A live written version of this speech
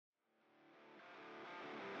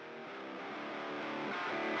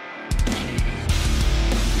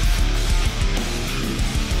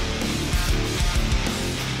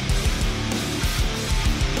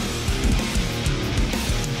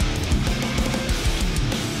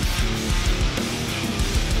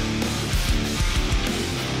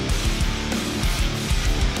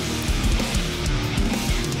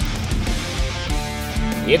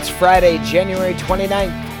It's Friday, January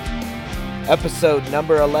 29th, episode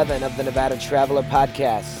number 11 of the Nevada Traveler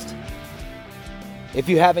Podcast. If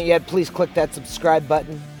you haven't yet, please click that subscribe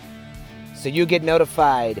button so you get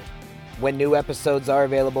notified when new episodes are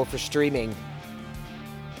available for streaming.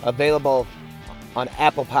 Available on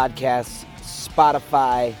Apple Podcasts,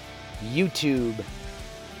 Spotify, YouTube,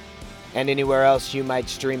 and anywhere else you might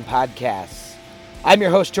stream podcasts. I'm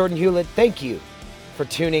your host, Jordan Hewlett. Thank you for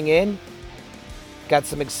tuning in. Got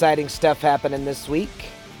some exciting stuff happening this week.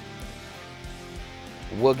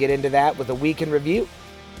 We'll get into that with a week in review.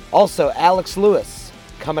 Also, Alex Lewis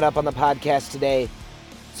coming up on the podcast today,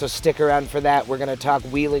 so stick around for that. We're going to talk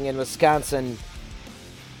wheeling in Wisconsin,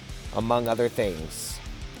 among other things.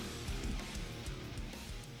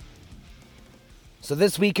 So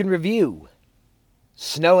this week in review,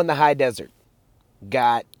 snow in the high desert.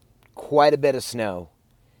 Got quite a bit of snow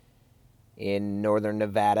in northern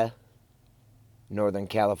Nevada, Northern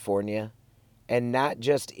California, and not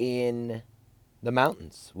just in the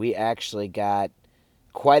mountains. We actually got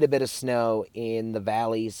quite a bit of snow in the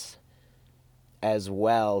valleys as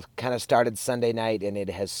well. Kind of started Sunday night, and it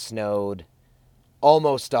has snowed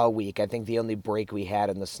almost all week. I think the only break we had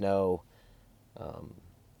in the snow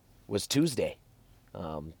was Tuesday.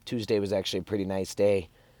 Tuesday was actually a pretty nice day.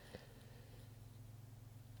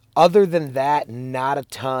 Other than that, not a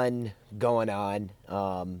ton going on.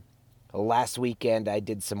 Last weekend, I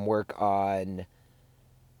did some work on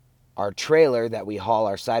our trailer that we haul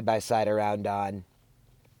our side-by-side around on.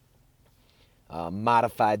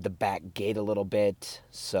 Modified the back gate a little bit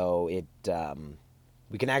so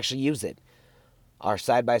we can actually use it. Our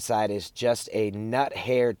side-by-side is just a nut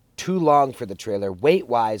hair too long for the trailer.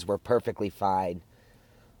 Weight-wise, we're perfectly fine.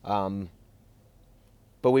 But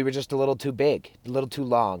we were just a little too big, a little too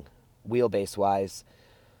long, wheelbase-wise.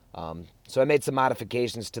 So I made some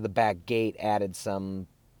modifications to the back gate, added some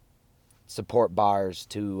support bars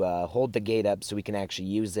to hold the gate up so we can actually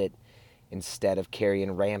use it instead of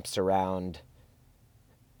carrying ramps around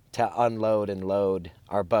to unload and load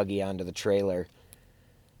our buggy onto the trailer.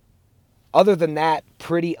 Other than that,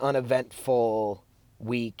 pretty uneventful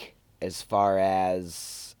week as far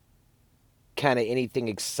as kind of anything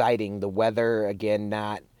exciting. The weather, again,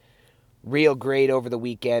 not real great over the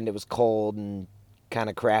weekend. It was cold and kind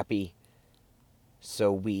of crappy.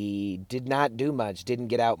 So we did not do much, didn't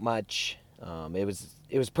get out much. It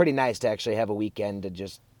was pretty nice to actually have a weekend to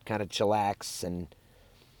just kind of chillax and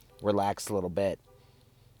relax a little bit.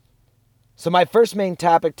 So my first main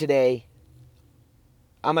topic today,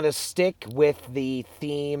 I'm going to stick with the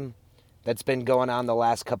theme that's been going on the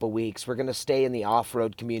last couple weeks. We're going to stay in the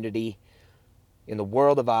off-road community, in the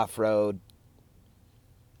world of off-road.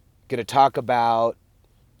 Going to talk about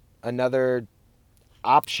another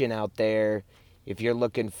option out there if you're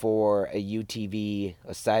looking for a UTV,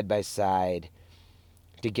 a side-by-side,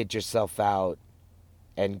 to get yourself out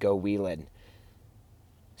and go wheeling.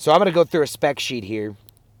 So I'm going to go through a spec sheet here.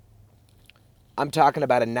 I'm talking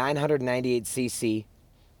about a 998cc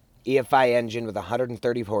EFI engine with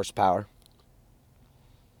 130 horsepower.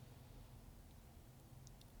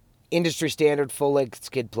 Industry standard full-length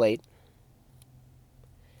skid plate.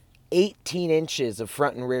 18 inches of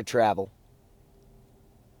front and rear travel.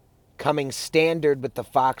 Coming standard with the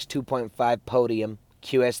Fox 2.5 Podium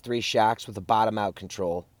QS3 shocks with a bottom-out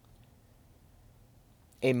control.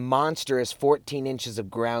 A monstrous 14 inches of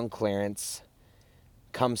ground clearance.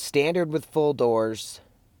 Comes standard with full doors.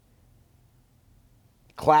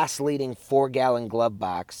 Class-leading 4-gallon glove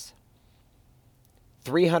box.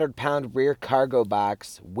 300-pound rear cargo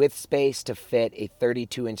box with space to fit a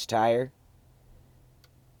 32-inch tire.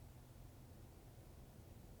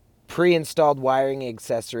 Pre-installed wiring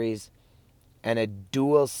accessories, and a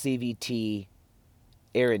dual CVT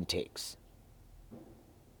air intakes.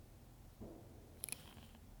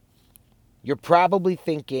 You're probably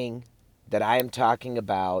thinking that I am talking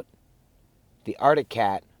about the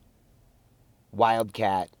Wildcat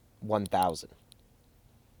XTR1000.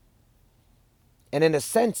 And in a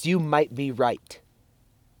sense, you might be right.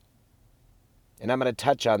 And I'm going to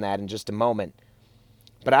touch on that in just a moment.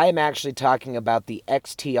 But I am actually talking about the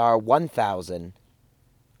XTR1000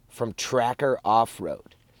 from Tracker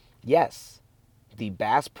Off-Road. Yes, the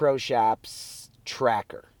Bass Pro Shops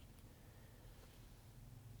Tracker.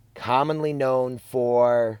 Commonly known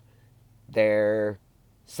for their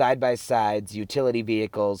side-by-sides, utility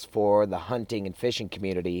vehicles for the hunting and fishing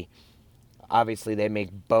community. Obviously, they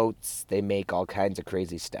make boats. They make all kinds of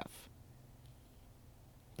crazy stuff.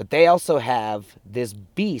 But they also have this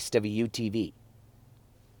beast of a UTV.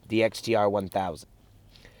 The XTR1000.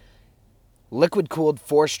 Liquid-cooled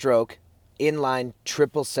 4-stroke inline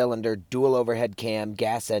triple cylinder dual overhead cam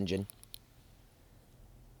gas engine.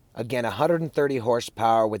 Again, 130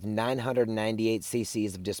 horsepower with 998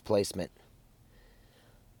 cc's of displacement.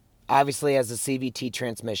 Obviously has a CVT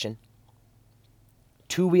transmission.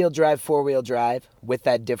 Two-wheel drive, four-wheel drive with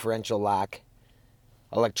that differential lock.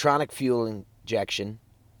 Electronic fuel injection.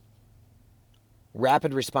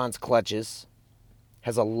 Rapid response clutches.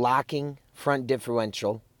 Has a locking front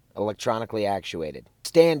differential, electronically actuated.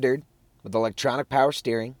 Standard with electronic power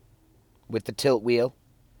steering with the tilt wheel.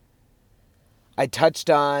 I touched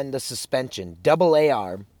on the suspension. Double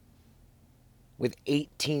A-arm with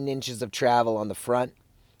 18 inches of travel on the front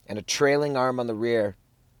and a trailing arm on the rear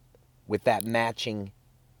with that matching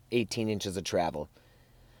 18 inches of travel.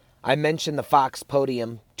 I mentioned the Fox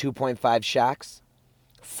Podium 2.5 shocks.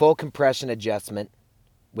 Full compression adjustment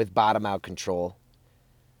with bottom-out control.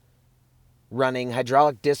 Running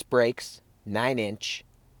hydraulic disc brakes, 9-inch,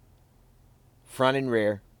 front and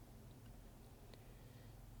rear.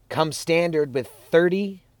 Comes standard with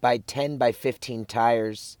 30 by 10 by 15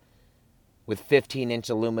 tires with 15-inch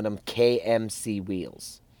aluminum KMC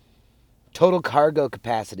wheels. Total cargo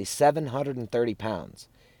capacity, 730 pounds,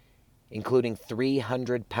 including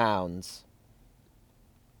 300 pounds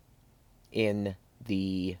in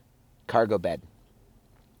the cargo bed.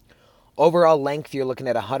 Overall length, you're looking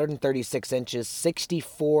at 136 inches,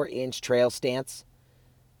 64-inch trail stance.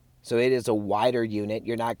 So it is a wider unit.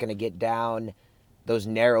 You're not going to get down those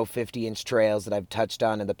narrow 50-inch trails that I've touched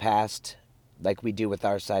on in the past, like we do with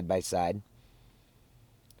our side-by-side.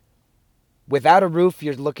 Without a roof,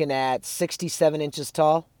 you're looking at 67 inches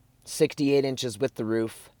tall, 68 inches with the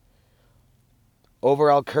roof.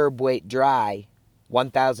 Overall curb weight dry,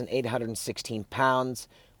 1,816 pounds,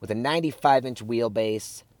 with a 95-inch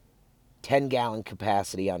wheelbase, 10-gallon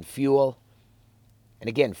capacity on fuel, and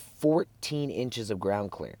again, 14 inches of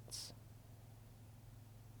ground clearance.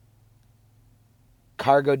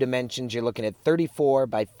 Cargo dimensions, you're looking at 34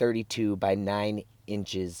 by 32 by 9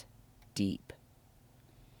 inches deep.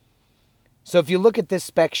 So if you look at this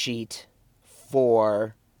spec sheet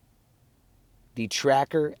for the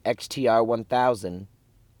Tracker XTR1000,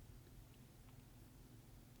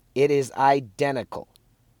 it is identical,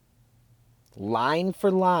 line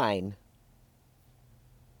for line,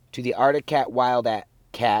 to the Arctic Cat Wildcat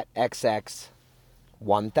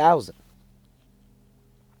XX1000.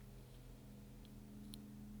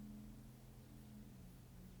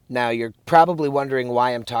 Now, you're probably wondering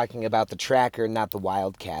why I'm talking about the Tracker and not the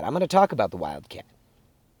Wildcat. I'm going to talk about the Wildcat.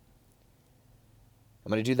 I'm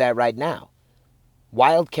going to do that right now.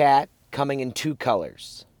 Wildcat coming in two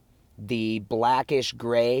colors. The blackish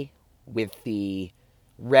gray with the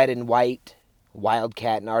red and white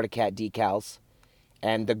Wildcat and Arctic Cat decals,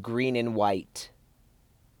 and the green and white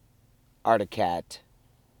Arctic Cat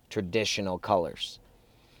traditional colors.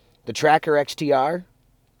 The Tracker XTR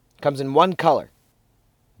comes in one color,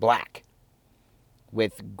 black,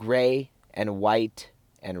 with gray and white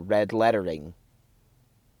and red lettering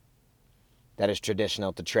that is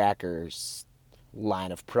traditional to Tracker's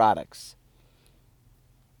line of products.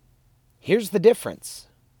 Here's the difference,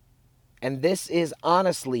 and this is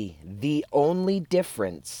honestly the only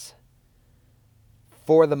difference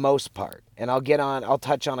for the most part. And I'll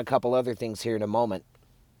touch on a couple other things here in a moment.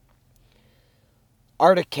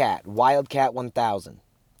 Arctic Cat Wildcat 1000,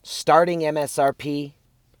 starting MSRP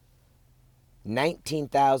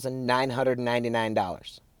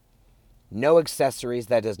 $19,999. No accessories.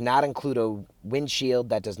 That does not include a windshield.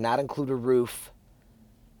 That does not include a roof.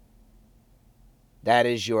 That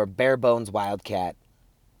is your bare bones Wildcat.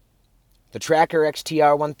 The Tracker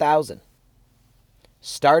XTR 1000,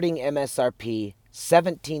 starting MSRP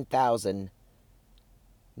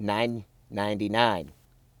 $17,999.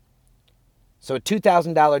 So a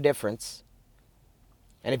 $2,000 difference.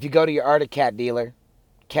 And if you go to your Arctic Cat dealer,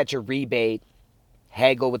 catch a rebate,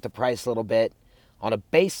 haggle with the price a little bit, on a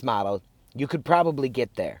base model, you could probably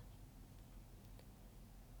get there.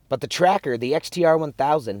 But the Tracker, the XTR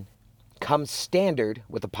 1000, comes standard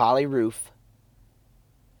with a poly roof.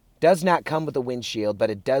 Does not come with a windshield,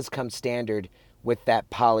 but it does come standard with that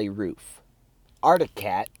poly roof. Arctic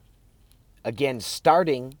Cat, again,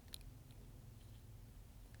 starting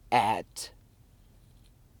at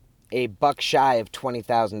a buck shy of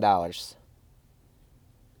 $20,000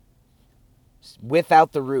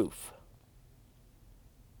 without the roof.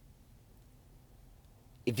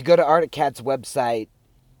 If you go to Arctic Cat's website,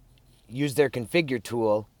 use their configure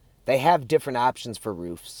tool, they have different options for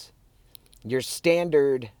roofs. Your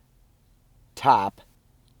standard top,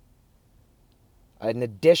 an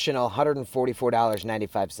additional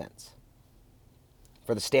 $144.95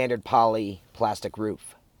 for the standard poly plastic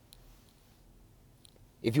roof.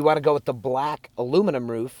 If you want to go with the black aluminum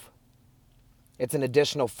roof, it's an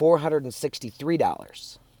additional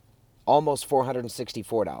 $463, almost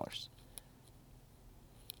 $464,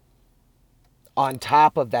 on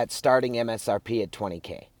top of that starting MSRP at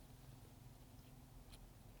 $20K.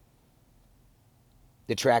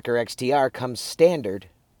 The Tracker XTR comes standard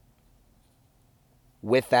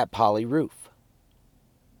with that poly roof.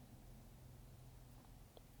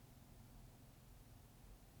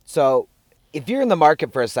 So if you're in the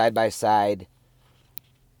market for a side-by-side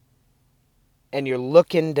and you're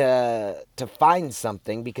looking to find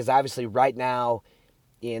something, because obviously right now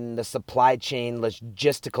in the supply chain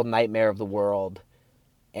logistical nightmare of the world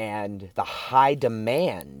and the high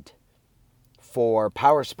demand for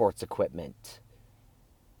power sports equipment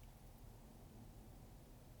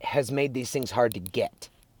has made these things hard to get.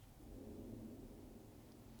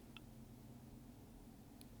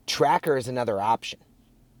 Tracker is another option.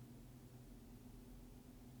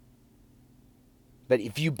 But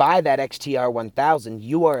if you buy that XTR1000,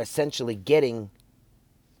 you are essentially getting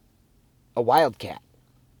a Wildcat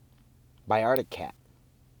by Arctic Cat.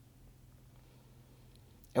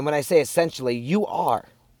 And when I say essentially, you are.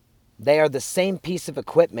 They are the same piece of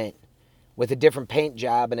equipment with a different paint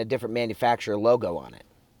job and a different manufacturer logo on it.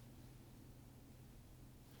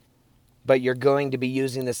 But you're going to be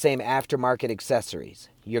using the same aftermarket accessories.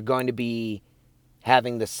 You're going to be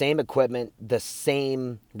having the same equipment, the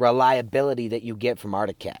same reliability that you get from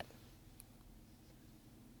Arctic Cat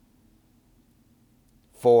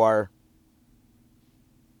for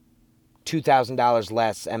 $2,000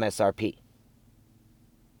 less MSRP.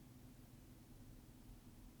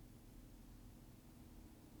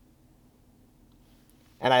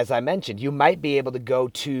 And as I mentioned, you might be able to go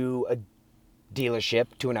to a dealership,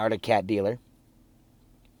 to an Arctic Cat dealer,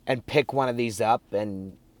 and pick one of these up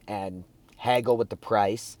and haggle with the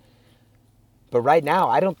price. But right now,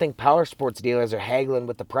 I don't think power sports dealers are haggling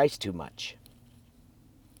with the price too much.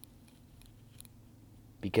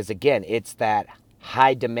 Because again, it's that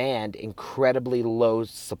high demand, incredibly low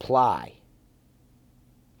supply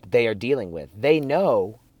they are dealing with. They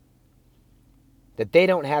know that they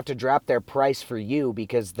don't have to drop their price for you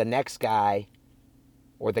because the next guy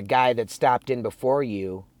or the guy that stopped in before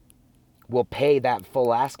you will pay that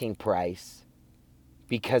full asking price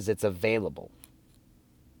because it's available.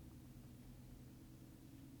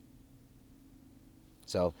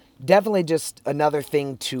 So definitely just another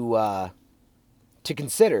thing to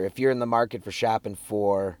consider if you're in the market for shopping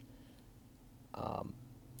for a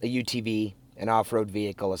UTV, an off-road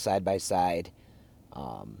vehicle, a side-by-side.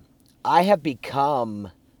 I have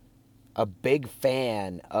become a big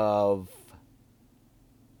fan of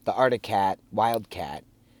the Arctic Cat, Wildcat,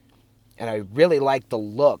 and I really like the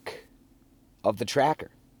look of the Tracker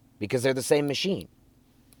because they're the same machine.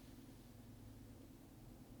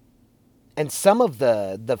 And some of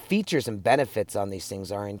the features and benefits on these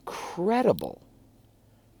things are incredible.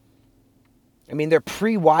 I mean, they're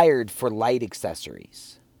pre-wired for light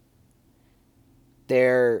accessories.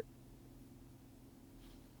 They're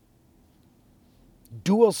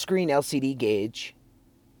dual screen LCD gauge,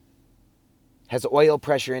 has oil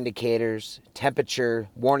pressure indicators, temperature,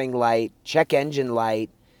 warning light, check engine light,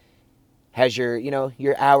 has your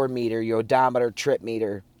hour meter, your odometer, trip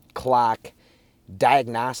meter, clock,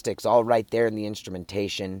 diagnostics all right there in the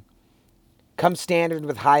instrumentation. Comes standard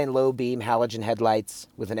with high and low beam halogen headlights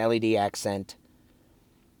with an LED accent.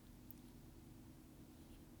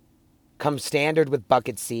 Comes standard with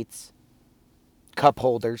bucket seats, cup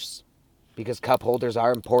holders, because cup holders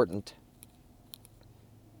are important.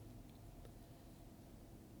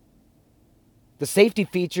 The safety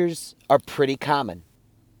features are pretty common.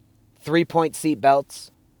 3-point seat belts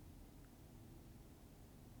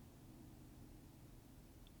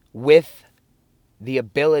with the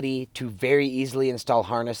ability to very easily install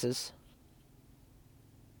harnesses.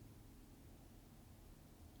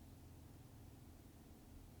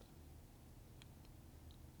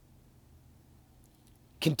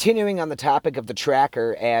 Continuing on the topic of the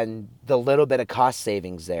Tracker and the little bit of cost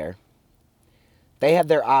savings there, they have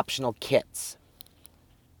their optional kits.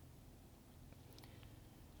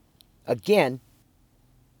 Again,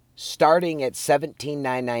 starting at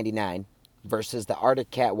 $17,999 versus the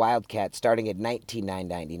Arctic Cat Wildcat starting at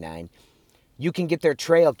 $19,999, you can get their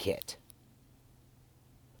trail kit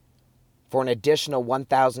for an additional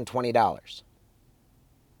 $1,020.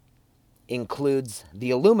 Includes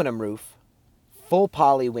the aluminum roof, full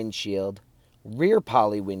poly windshield, rear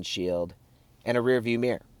poly windshield, and a rear view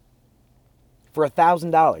mirror. For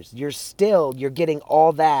 $1,000, you're getting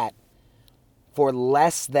all that for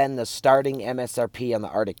less than the starting MSRP on the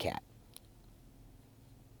Arctic Cat.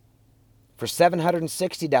 For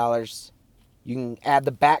 $760, you can add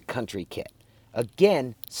the backcountry kit.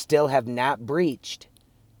 Again, still have not breached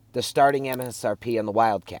the starting MSRP on the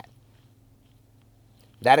Wildcat.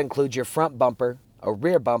 That includes your front bumper, a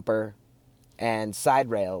rear bumper, and side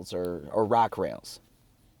rails or rock rails.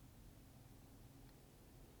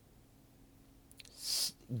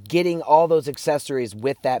 Getting all those accessories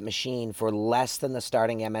with that machine for less than the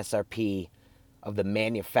starting MSRP of the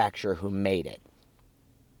manufacturer who made it.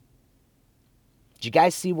 Do you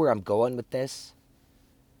guys see where I'm going with this?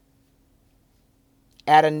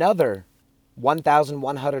 Add another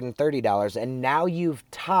 $1,130, and now you've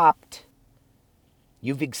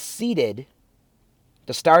exceeded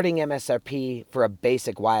the starting MSRP for a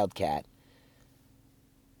basic Wildcat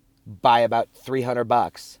by about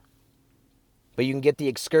 $300. But you can get the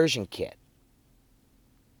excursion kit.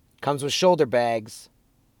 Comes with shoulder bags,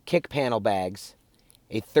 kick panel bags,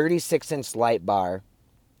 a 36-inch light bar,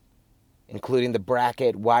 including the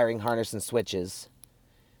bracket, wiring harness, and switches,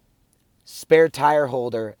 spare tire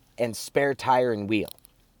holder, and spare tire and wheel.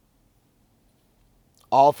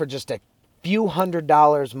 All for just a few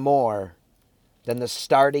 $100s more than the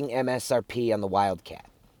starting MSRP on the Wildcat.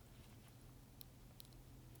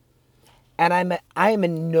 And I am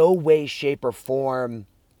in no way, shape, or form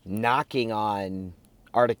knocking on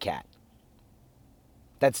Arctic.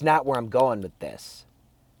 That's not where I'm going with this.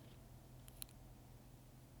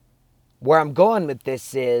 Where I'm going with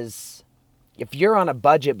this is, if you're on a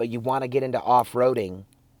budget but you want to get into off-roading,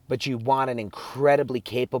 but you want an incredibly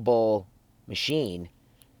capable machine,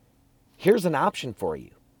 here's an option for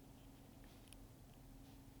you.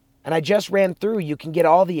 And I just ran through, you can get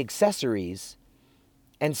all the accessories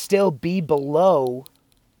and still be below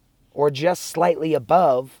or just slightly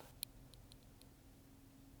above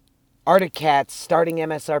Arcticat's starting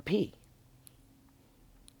MSRP.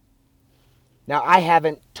 Now, I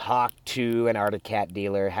haven't talked to an Arctic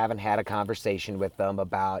dealer, haven't had a conversation with them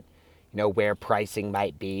about, where pricing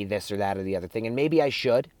might be, this or that or the other thing, and maybe I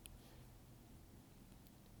should.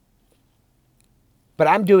 But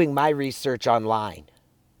I'm doing my research online.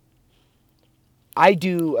 I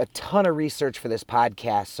do a ton of research for this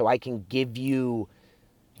podcast so I can give you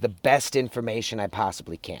the best information I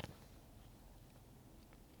possibly can.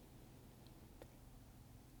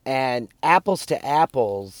 And apples to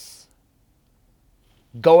apples,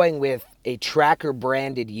 going with a Tracker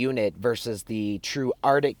branded unit versus the true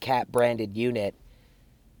Arctic branded unit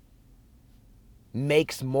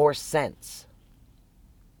makes more sense.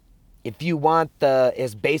 If you want the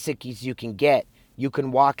as basic as you can get, you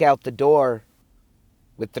can walk out the door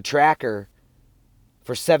with the Tracker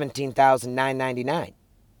for $17,999.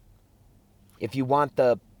 If you want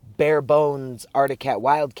the bare bones Arctic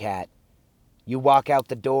Wildcat, you walk out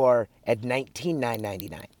the door at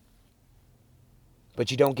 $19,999. But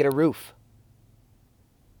you don't get a roof.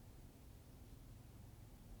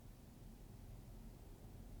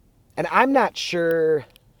 And I'm not sure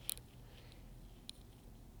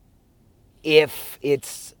if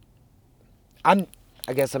it's... I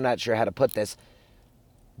guess I'm not sure how to put this.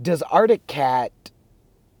 Does Arctic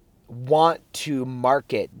want to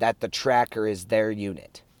market that the Tracker is their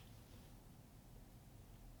unit?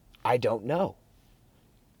 I don't know.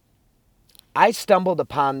 I stumbled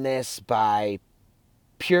upon this by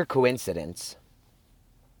pure coincidence.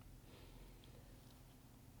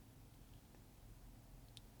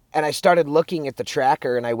 And I started looking at the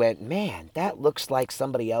Tracker and I went, man, that looks like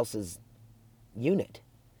somebody else's unit.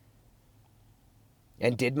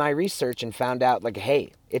 And did my research and found out,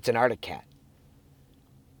 hey, it's an Arctic.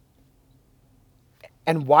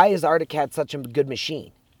 And why is Arctic such a good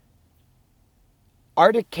machine?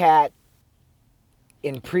 Arctic,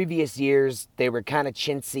 in previous years, they were kind of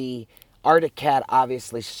chintzy. Arctic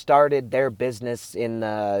obviously started their business in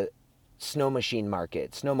the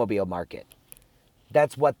snowmobile market.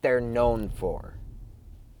 That's what they're known for.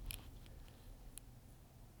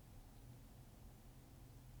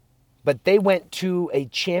 But they went to a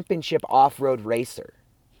championship off-road racer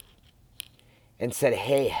and said,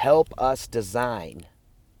 hey, help us design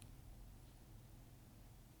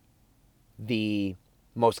the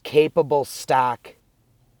most capable stock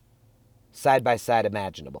side-by-side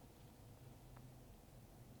imaginable.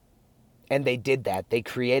 And they did that. They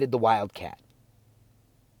created the Wildcat.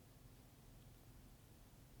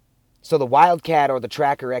 So the Wildcat or the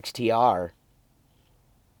Tracker XTR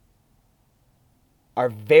are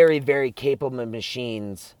very, very capable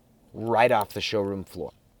machines right off the showroom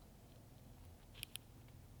floor.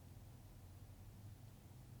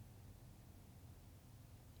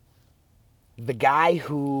 The guy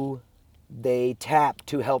who they tapped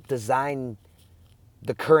to help design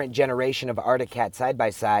the current generation of Arctic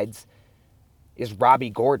side-by-sides is Robbie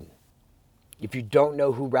Gordon. If you don't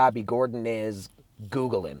know who Robbie Gordon is,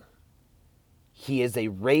 Google him. He is a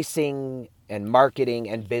racing and marketing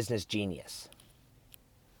and business genius.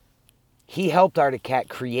 He helped Arctic Cat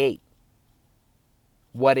create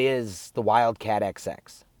what is the Wildcat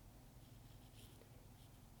XX.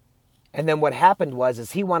 And then what happened was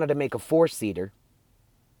is he wanted to make a four-seater,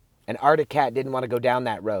 and Arctic Cat didn't want to go down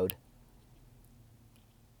that road.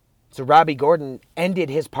 So Robbie Gordon ended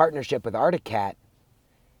his partnership with Arctic Cat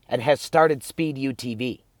and has started Speed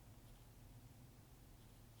UTV,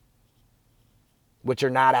 which are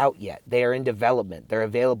not out yet. They are in development. They're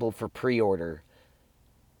available for pre-order.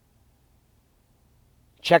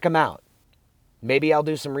 Check them out. Maybe I'll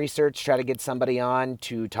do some research, try to get somebody on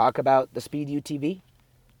to talk about the Speed UTV.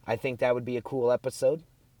 I think that would be a cool episode.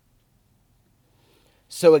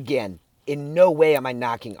 So again, in no way am I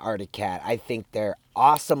knocking Arctic Cat. I think they're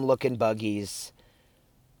awesome looking buggies.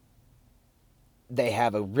 They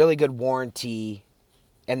have a really good warranty,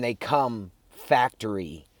 and they come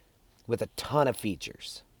factory with a ton of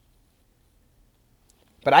features.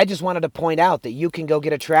 But I just wanted to point out that you can go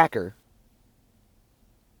get a tracker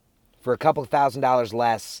for a couple $1,000s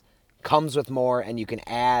less, comes with more, and you can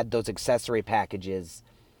add those accessory packages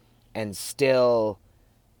and still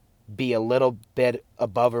be a little bit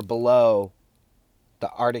above or below the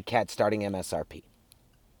Arctic Cat starting MSRP.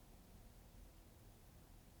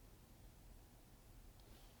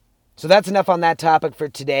 So that's enough on that topic for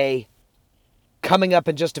today. Coming up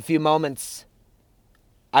in just a few moments,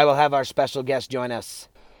 I will have our special guest join us.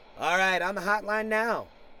 All right, on the hotline now,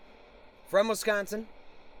 from Wisconsin,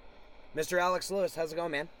 Mr. Alex Lewis. How's it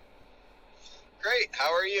going, man? Great.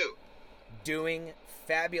 How are you? Doing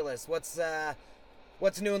fabulous. What's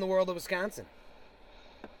new in the world of Wisconsin?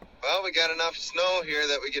 Well, we got enough snow here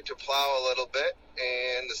that we get to plow a little bit,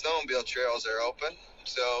 and the snowmobile trails are open,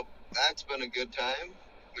 so that's been a good time.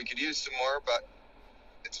 We could use some more, but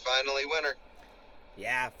it's finally winter.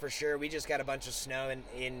 Yeah, for sure. We just got a bunch of snow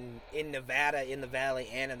in Nevada, in the valley,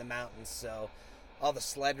 and in the mountains, so all the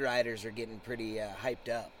sled riders are getting pretty hyped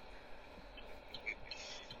up.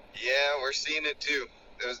 Yeah, we're seeing it too.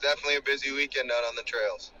 It was definitely a busy weekend out on the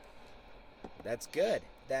trails. That's good.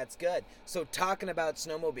 That's good. So talking about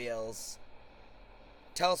snowmobiles,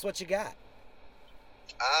 tell us what you got.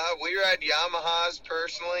 We ride Yamahas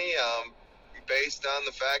personally, based on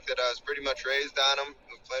the fact that I was pretty much raised on them.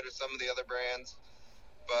 We've played with some of the other brands,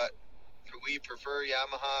 but we prefer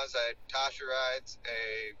Yamahas. Tasha rides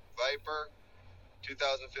a Viper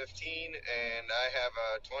 2015, and I have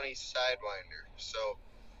a 20 Sidewinder. So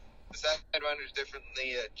the Sidewinder is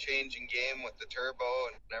definitely a changing game with the turbo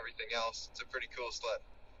and everything else. It's a pretty cool sled.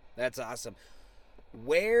 That's awesome.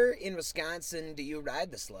 Where in Wisconsin do you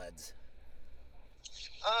ride the sleds?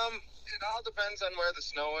 It all depends on where the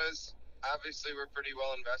snow is. Obviously, we're pretty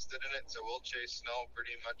well invested in it, so we'll chase snow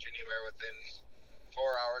pretty much anywhere within 4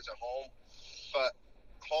 hours of home. But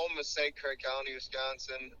home is St. Croix County,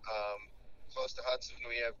 Wisconsin. Close to Hudson,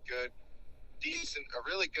 we have a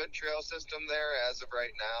really good trail system there as of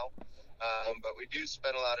right now. But we do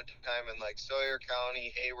spend a lot of time in like Sawyer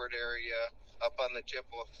County, Hayward area, up on the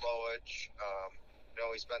Chippewa Flowage.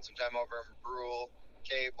 We spent some time over in Brule,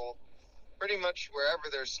 Cable, pretty much wherever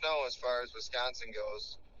there's snow as far as Wisconsin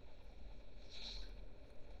goes.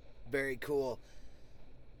 Very cool.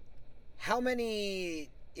 How many,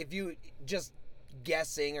 if you just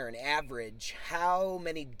guessing or an average, how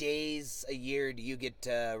many days a year do you get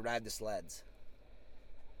to ride the sleds?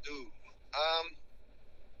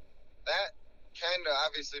 That kind of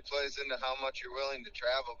obviously plays into how much you're willing to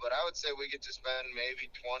travel, but I would say we get to spend maybe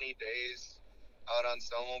 20 days out on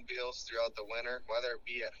snowmobiles throughout the winter, whether it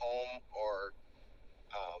be at home or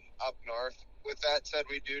up north. With that said,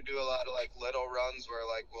 we do a lot of like little runs where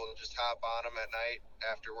like we'll just hop on them at night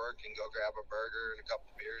after work and go grab a burger and a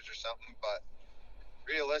couple beers or something. But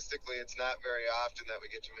realistically, it's not very often that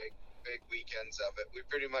we get to make big weekends of it. We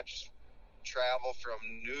pretty much travel from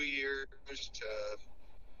New Year's to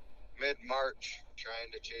mid-March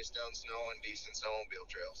trying to chase down snow and decent snowmobile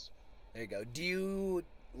trails. There you go. Do you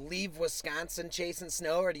leave Wisconsin chasing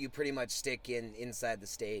snow, or do you pretty much stick inside the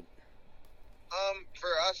state?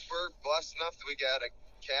 For us, we're blessed enough that we got a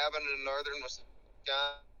cabin in northern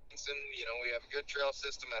Wisconsin. We have a good trail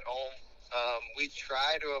system at home. We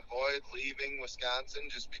try to avoid leaving Wisconsin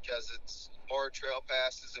just because it's more trail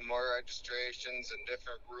passes and more registrations and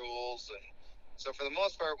different rules. And so for the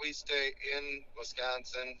most part, we stay in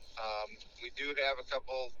Wisconsin. We do have a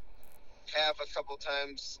couple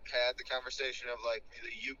times had the conversation of like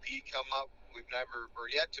the UP come up.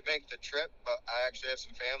 We're yet to make the trip, but I actually have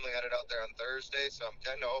some family headed out there on Thursday, so I'm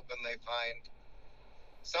kind of hoping they find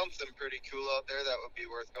something pretty cool out there that would be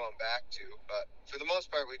worth going back to. But for the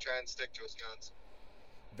most part, we try and stick to Wisconsin.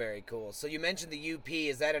 Very cool. So you mentioned the UP.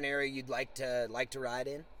 Is that an area you'd like to ride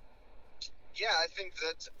in? Yeah, I think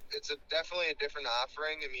that definitely a different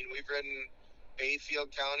offering. I mean, we've ridden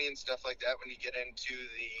Bayfield County and stuff like that when you get into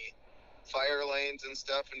the fire lanes and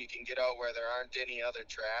stuff, and you can get out where there aren't any other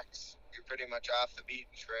tracks. You're pretty much off the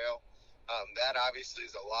beaten trail. That obviously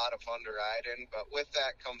is a lot of fun to ride in, but with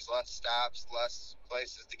that comes less stops, less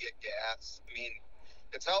places to get gas. I mean,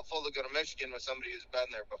 it's helpful to go to Michigan with somebody who's been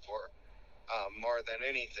there before, more than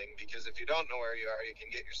anything, because if you don't know where you are, you can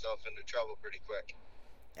get yourself into trouble pretty quick.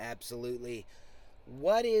 Absolutely.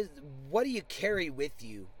 What do you carry with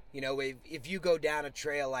you? You know, if you go down a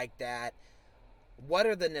trail like that, what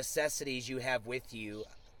are the necessities you have with you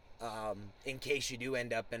in case you do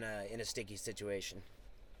end up in a sticky situation?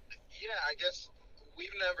 Yeah, I guess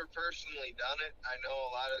we've never personally done it. I know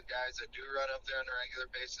a lot of guys that do run up there on a regular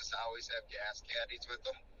basis always have gas caddies with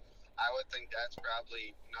them. I would think that's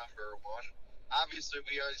probably number one. Obviously,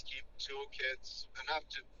 we always keep toolkits enough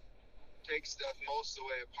to take stuff most of the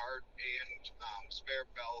way apart and spare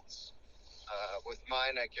belts. With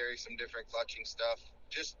mine, I carry some different clutching stuff,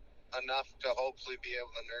 just enough to hopefully be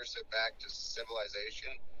able to nurse it back to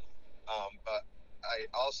civilization. But I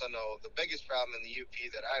also know the biggest problem in the UP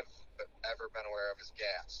that I've ever been aware of is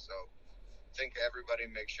gas. So I think everybody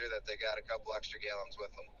makes sure that they got a couple extra gallons with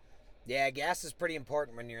them. Yeah, gas is pretty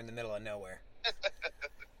important when you're in the middle of nowhere.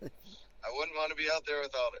 I wouldn't want to be out there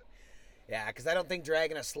without it. Yeah, because I don't think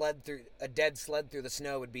dragging a dead sled through the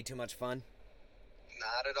snow would be too much fun.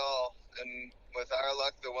 Not at all. And with our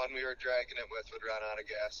luck, the one we were dragging it with would run out of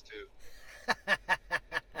gas too.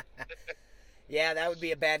 Yeah, that would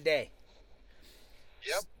be a bad day.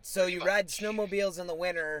 Yep. So you ride snowmobiles in the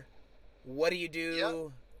winter. What do you do?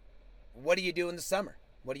 Yep. What do you do in the summer?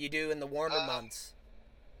 What do you do in the warmer months?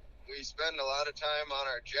 We spend a lot of time on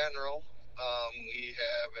our General. We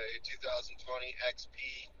have a 2020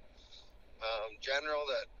 XP General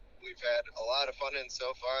that we've had a lot of fun in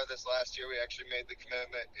so far. This last year, we actually made the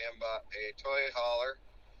commitment and bought a toy hauler.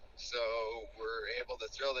 So we're able to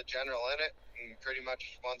throw the General in it and pretty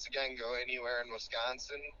much, once again, go anywhere in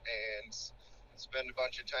Wisconsin and spend a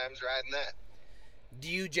bunch of times riding that. Do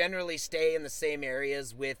you generally stay in the same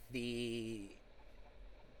areas with the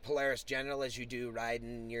Polaris General as you do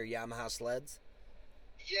riding your Yamaha sleds?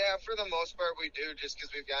 Yeah, for the most part we do, just because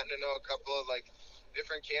we've gotten to know a couple of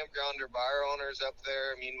different campground or bar owners up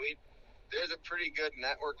there. I mean, there's a pretty good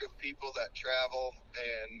network of people that travel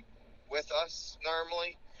and with us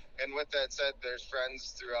normally. And with that said, there's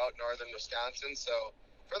friends throughout northern Wisconsin. So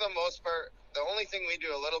for the most part, the only thing we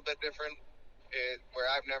do a little bit different where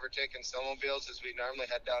I've never taken snowmobiles is we normally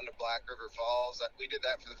head down to Black River Falls. We did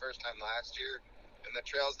that for the first time last year, and the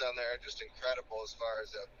trails down there are just incredible as far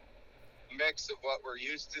as a mix of what we're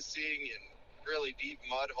used to seeing and really deep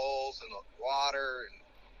mud holes and water, and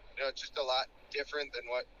it's just a lot different than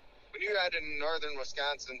when you ride in northern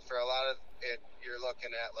Wisconsin. For a lot of it, you're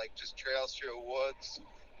looking at just trails through woods.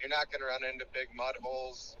 You're not going to run into big mud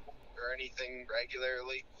holes or anything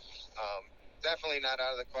regularly. Definitely not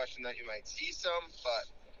out of the question that you might see some, but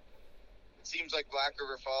it seems like Black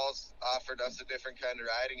River Falls offered us a different kind of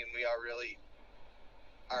riding, and we really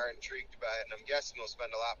are intrigued by it. And I'm guessing we'll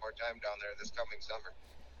spend a lot more time down there this coming summer.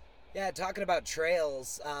 Yeah, talking about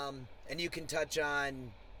trails, and you can touch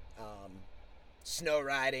on snow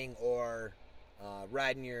riding or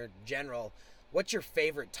riding your General. What's your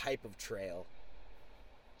favorite type of trail?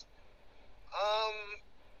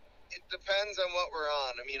 It depends on what we're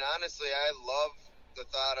on. I mean, honestly, I love the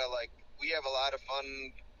thought of we have a lot of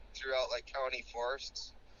fun throughout county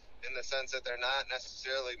forests, in the sense that they're not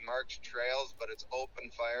necessarily marked trails, but it's open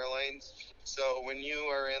fire lanes. So when you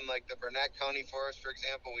are in the Burnett County Forest, for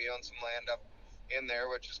example, we own some land up in there,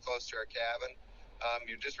 which is close to our cabin.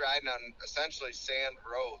 You're just riding on essentially sand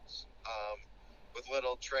roads, with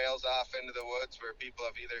little trails off into the woods where people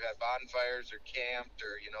have either had bonfires or camped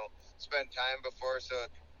or, spent time before. So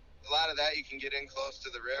a lot of that you can get in close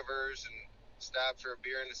to the rivers and stop for a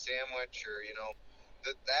beer and a sandwich, or,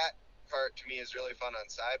 that part to me is really fun on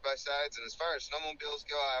side-by-sides. And as far as snowmobiles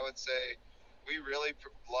go, I would say we really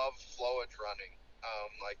love flowage running.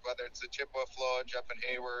 Whether it's the Chippewa flowage up in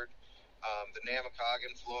Hayward, the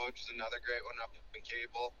Namacoggin flowage is another great one up in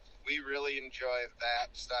Cable. We really enjoy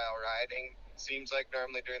that style riding. It seems like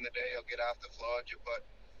normally during the day you'll get off the flowage, you put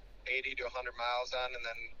 80 to 100 miles on, and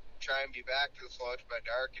then try and be back to the flowage by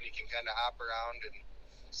dark, and you can kind of hop around and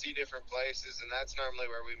see different places. And that's normally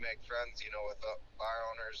where we make friends, with bar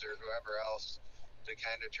owners or whoever else, to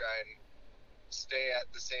kind of try and stay at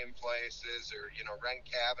the same places, or rent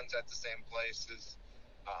cabins at the same places.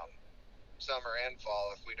 um, summer and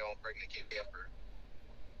fall if we don't bring the camper.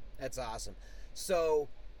 That's awesome. So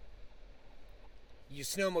you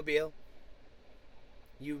snowmobile,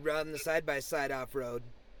 you run the side by side off road.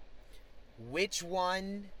 Which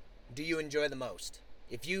one do you enjoy the most?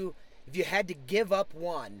 If you had to give up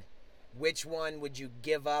one, which one would you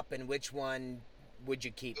give up and which one would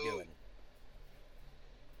you keep Ooh, doing?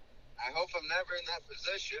 I hope I'm never in that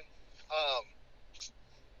position.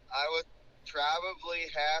 I would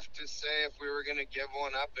probably have to say if we were going to give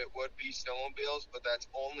one up, it would be snowmobiles, but that's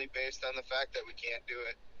only based on the fact that we can't do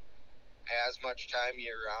it as much time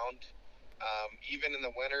year round. Even in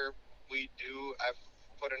the winter, I've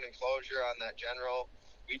put an enclosure on that General.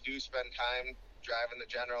 We do spend time driving the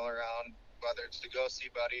General around, whether it's to go see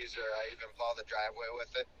buddies or I even plow the driveway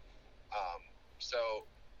with it. Um, so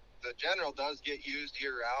the General does get used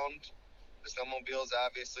year round. The snowmobiles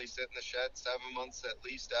obviously sit in the shed 7 months at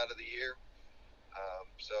least out of the year.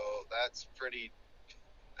 So that's pretty,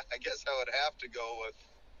 I guess I would have to go with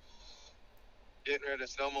getting rid of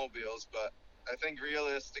snowmobiles, but I think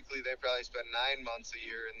realistically they probably spend 9 months a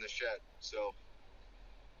year in the shed. So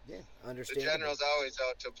Yeah, the understandable. General's always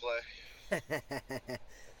out to play.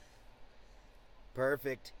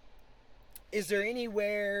 Perfect. Is there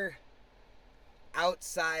anywhere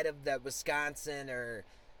outside of that Wisconsin or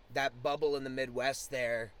that bubble in the Midwest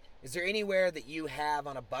there, is there anywhere that you have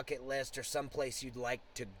on a bucket list or someplace you'd like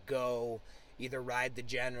to go, either ride the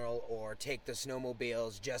General or take the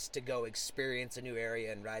snowmobiles just to go experience a new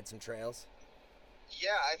area and ride some trails?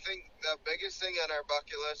 Yeah, I think the biggest thing on our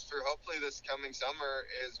bucket list for hopefully this coming summer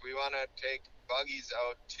is we want to take buggies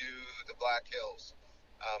out to the Black Hills.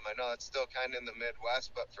 I know it's still kind of in the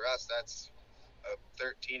Midwest, but for us, that's a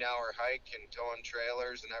 13-hour hike and towing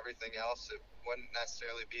trailers and everything else. It wouldn't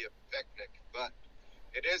necessarily be a picnic, but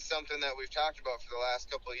it is something that we've talked about for the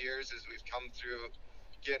last couple of years as we've come through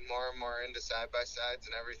getting more and more into side-by-sides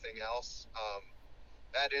and everything else.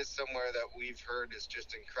 That is somewhere that we've heard is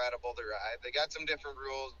just incredible to ride. They got some different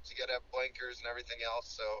rules. You got to have blinkers and everything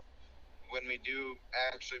else. So when we do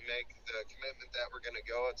actually make the commitment that we're going to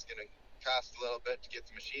go, it's going to cost a little bit to get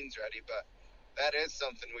the machines ready. But that is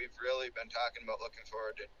something we've really been talking about, looking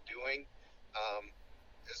forward to doing. Um,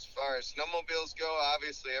 as far as snowmobiles go,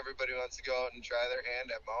 obviously everybody wants to go out and try their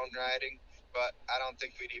hand at mountain riding, but I don't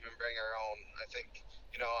think we'd even bring our own. I think,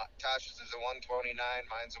 Tasha's is a 129,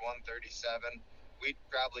 mine's a 137. We'd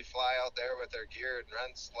probably fly out there with our gear and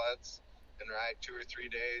rent sleds and ride 2 or 3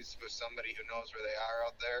 days with somebody who knows where they are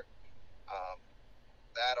out there. Um,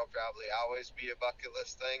 that'll probably always be a bucket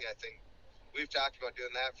list thing. I think we've talked about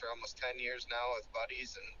doing that for almost 10 years now with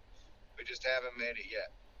buddies, and we just haven't made it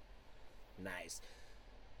yet. Nice.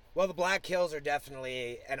 Well, the Black Hills are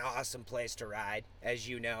definitely an awesome place to ride. As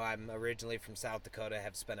you know, I'm originally from South Dakota,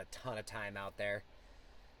 have spent a ton of time out there.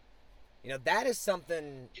 That is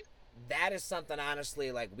something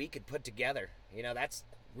honestly like we could put together. That's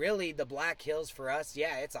really the Black Hills for us.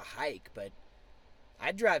 Yeah, it's a hike, but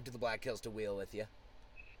I'd drive to the Black Hills to wheel with you.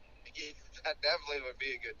 That definitely would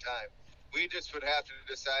be a good time. We just would have to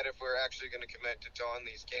decide if we're actually going to commit to towing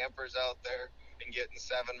these campers out there and getting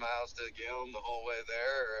 7 miles to Gilm the whole way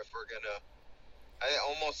there, or if we're going to. I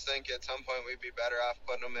almost think at some point we'd be better off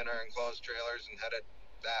putting them in our enclosed trailers and headed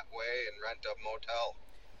that way and rent a motel.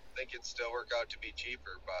 I think it'd still work out to be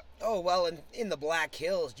cheaper, but. Oh well, in the Black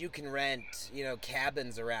Hills, you can rent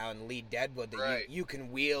cabins around Lee Deadwood that Right. you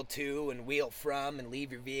can wheel to and wheel from and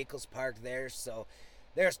leave your vehicles parked there. So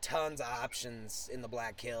there's tons of options in the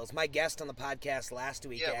Black Hills. My guest on the podcast last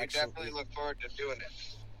week Yeah, we actually, definitely look forward to doing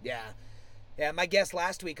it. yeah, yeah, my guest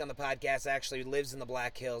last week on the podcast actually lives in the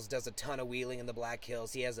Black Hills, does a ton of wheeling in the Black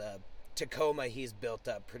Hills. He has a Tacoma he's built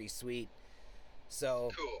up pretty sweet.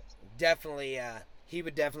 So Cool. definitely, he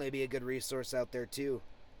would definitely be a good resource out there too.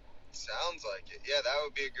 Sounds like it. Yeah, that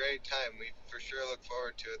would be a great time. We for sure look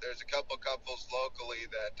forward to it. There's a couple couples locally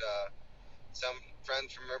that some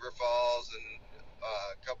friends from River Falls and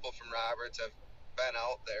a couple from Roberts have been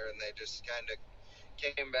out there, and they just kind of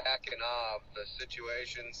came back in awe of the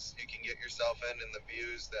situations you can get yourself in and the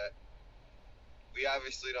views that we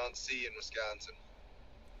obviously don't see in Wisconsin.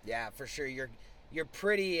 Yeah, for sure. You're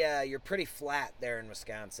pretty flat there in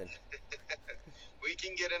Wisconsin. We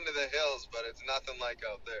can get into the hills, but it's nothing like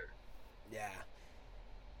out there. Yeah,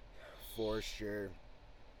 for sure.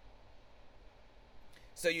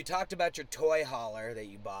 So you talked about your toy hauler that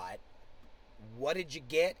you bought. What did you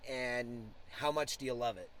get, and how much do you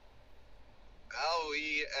love it? Well,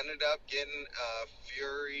 we ended up getting a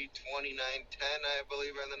Fury 2910, I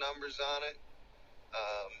believe are the numbers on it.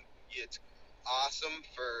 It's awesome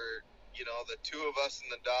for the two of us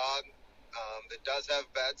and the dog. It does have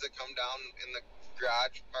beds that come down in the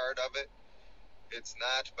garage part of it. It's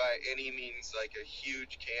not by any means like a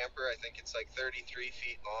huge camper. I think it's like 33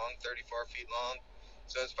 feet long, 34 feet long.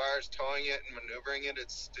 So as far as towing it and maneuvering it,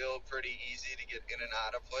 it's still pretty easy to get in and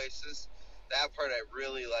out of places. That part I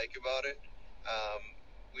really like about it.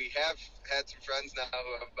 We have had some friends now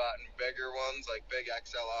who have bought bigger ones, like big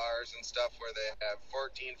XLRs and stuff, where they have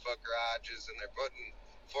 14-foot garages and they're putting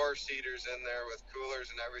four-seaters in there with coolers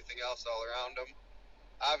and everything else all around them.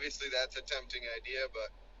 Obviously, that's a tempting idea,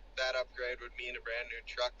 but that upgrade would mean a brand new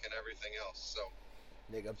truck and everything else. So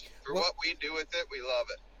for what we do with it, we love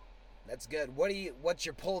it. That's good. What's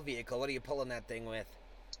your pull vehicle? What are you pulling that thing with?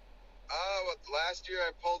 Last year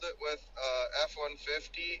I pulled it with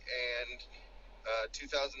F-150 and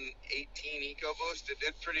 2018 EcoBoost. It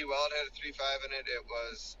did pretty well. It had a 3.5 in it. It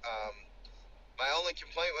was my only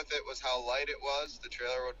complaint with it was how light it was. The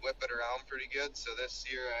trailer would whip it around pretty good. So this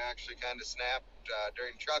year I actually kind of snapped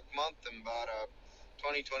during truck month and bought a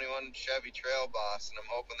 2021 Chevy Trail Boss, and I'm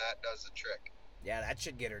hoping that does the trick. Yeah, that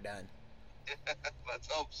should get her done. Let's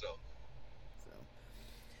hope so.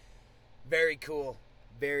 Very cool.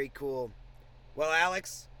 Very cool. Well,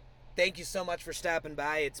 Alex, thank you so much for stopping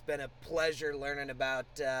by. It's been a pleasure learning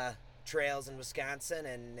about trails in Wisconsin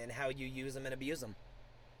and how you use them and abuse them.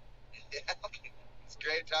 Yeah, it's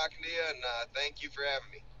great talking to you, and thank you for having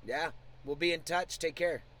me. Yeah, we'll be in touch. Take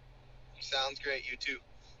care. Sounds great. You too.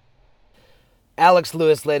 Alex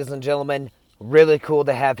Lewis, ladies and gentlemen. Really cool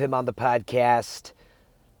to have him on the podcast,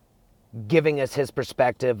 giving us his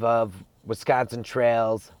perspective of Wisconsin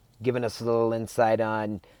trails, giving us a little insight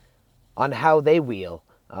on how they wheel.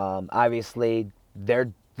 Obviously,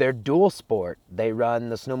 they're dual sport. They run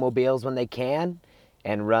the snowmobiles when they can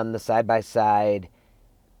and run the side-by-side,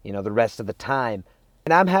 the rest of the time.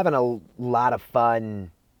 And I'm having a lot of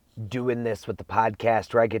fun doing this with the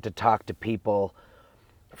podcast where I get to talk to people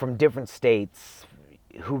from different states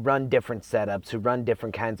who run different setups, who run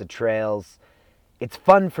different kinds of trails. It's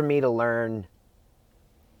fun for me to learn,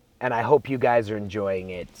 and I hope you guys are enjoying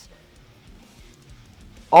it.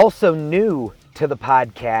 Also new to the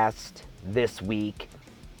podcast this week,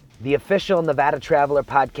 the official Nevada Traveler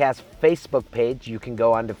Podcast Facebook page. You can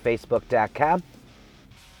go onto facebook.com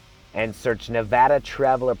and search Nevada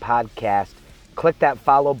Traveler Podcast. Click that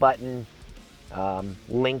follow button.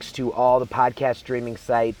 Links to all the podcast streaming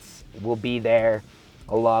sites will be there,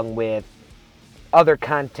 along with other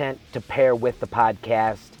content to pair with the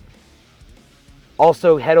podcast.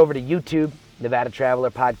 Also, head over to YouTube, Nevada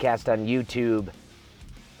Traveler Podcast on YouTube.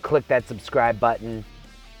 Click that subscribe button.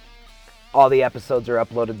 All the episodes are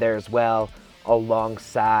uploaded there as well,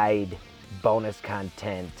 alongside bonus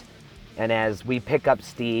content. And as we pick up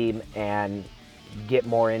steam and get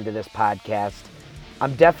more into this podcast,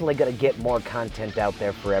 I'm definitely going to get more content out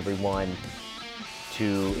there for everyone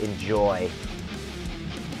to enjoy.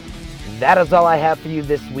 That is all I have for you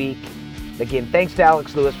this week. Again, thanks to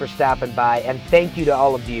Alex Lewis for stopping by, and thank you to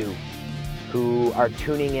all of you who are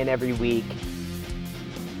tuning in every week.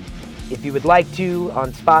 If you would like to,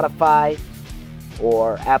 on Spotify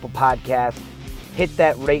or Apple Podcasts, hit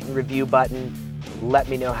that rate and review button. Let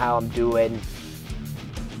me know how I'm doing.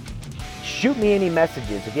 Shoot me any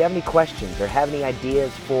messages. If you have any questions or have any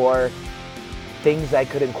ideas for things I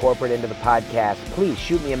could incorporate into the podcast, please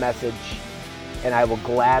shoot me a message, and I will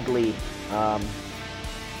gladly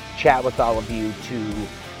chat with all of you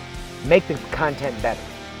to make the content better.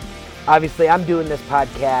 Obviously, I'm doing this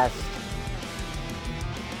podcast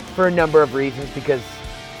for a number of reasons, because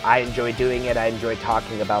I enjoy doing it. I enjoy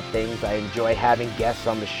talking about things. I enjoy having guests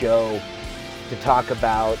on the show to talk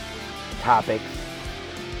about topics.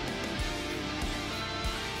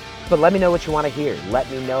 But let me know what you want to hear. Let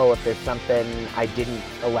me know if there's something I didn't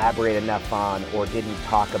elaborate enough on or didn't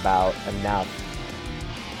talk about enough,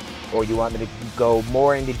 or you want me to go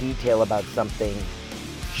more into detail about something.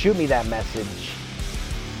 Shoot me that message.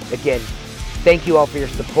 Again, thank you all for your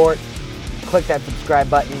support. Click that subscribe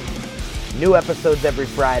button. New episodes every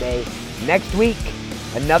Friday. Next week,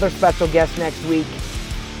 another special guest next week.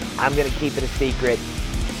 I'm going to keep it a secret.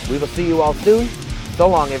 We will see you all soon. So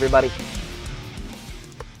long, everybody.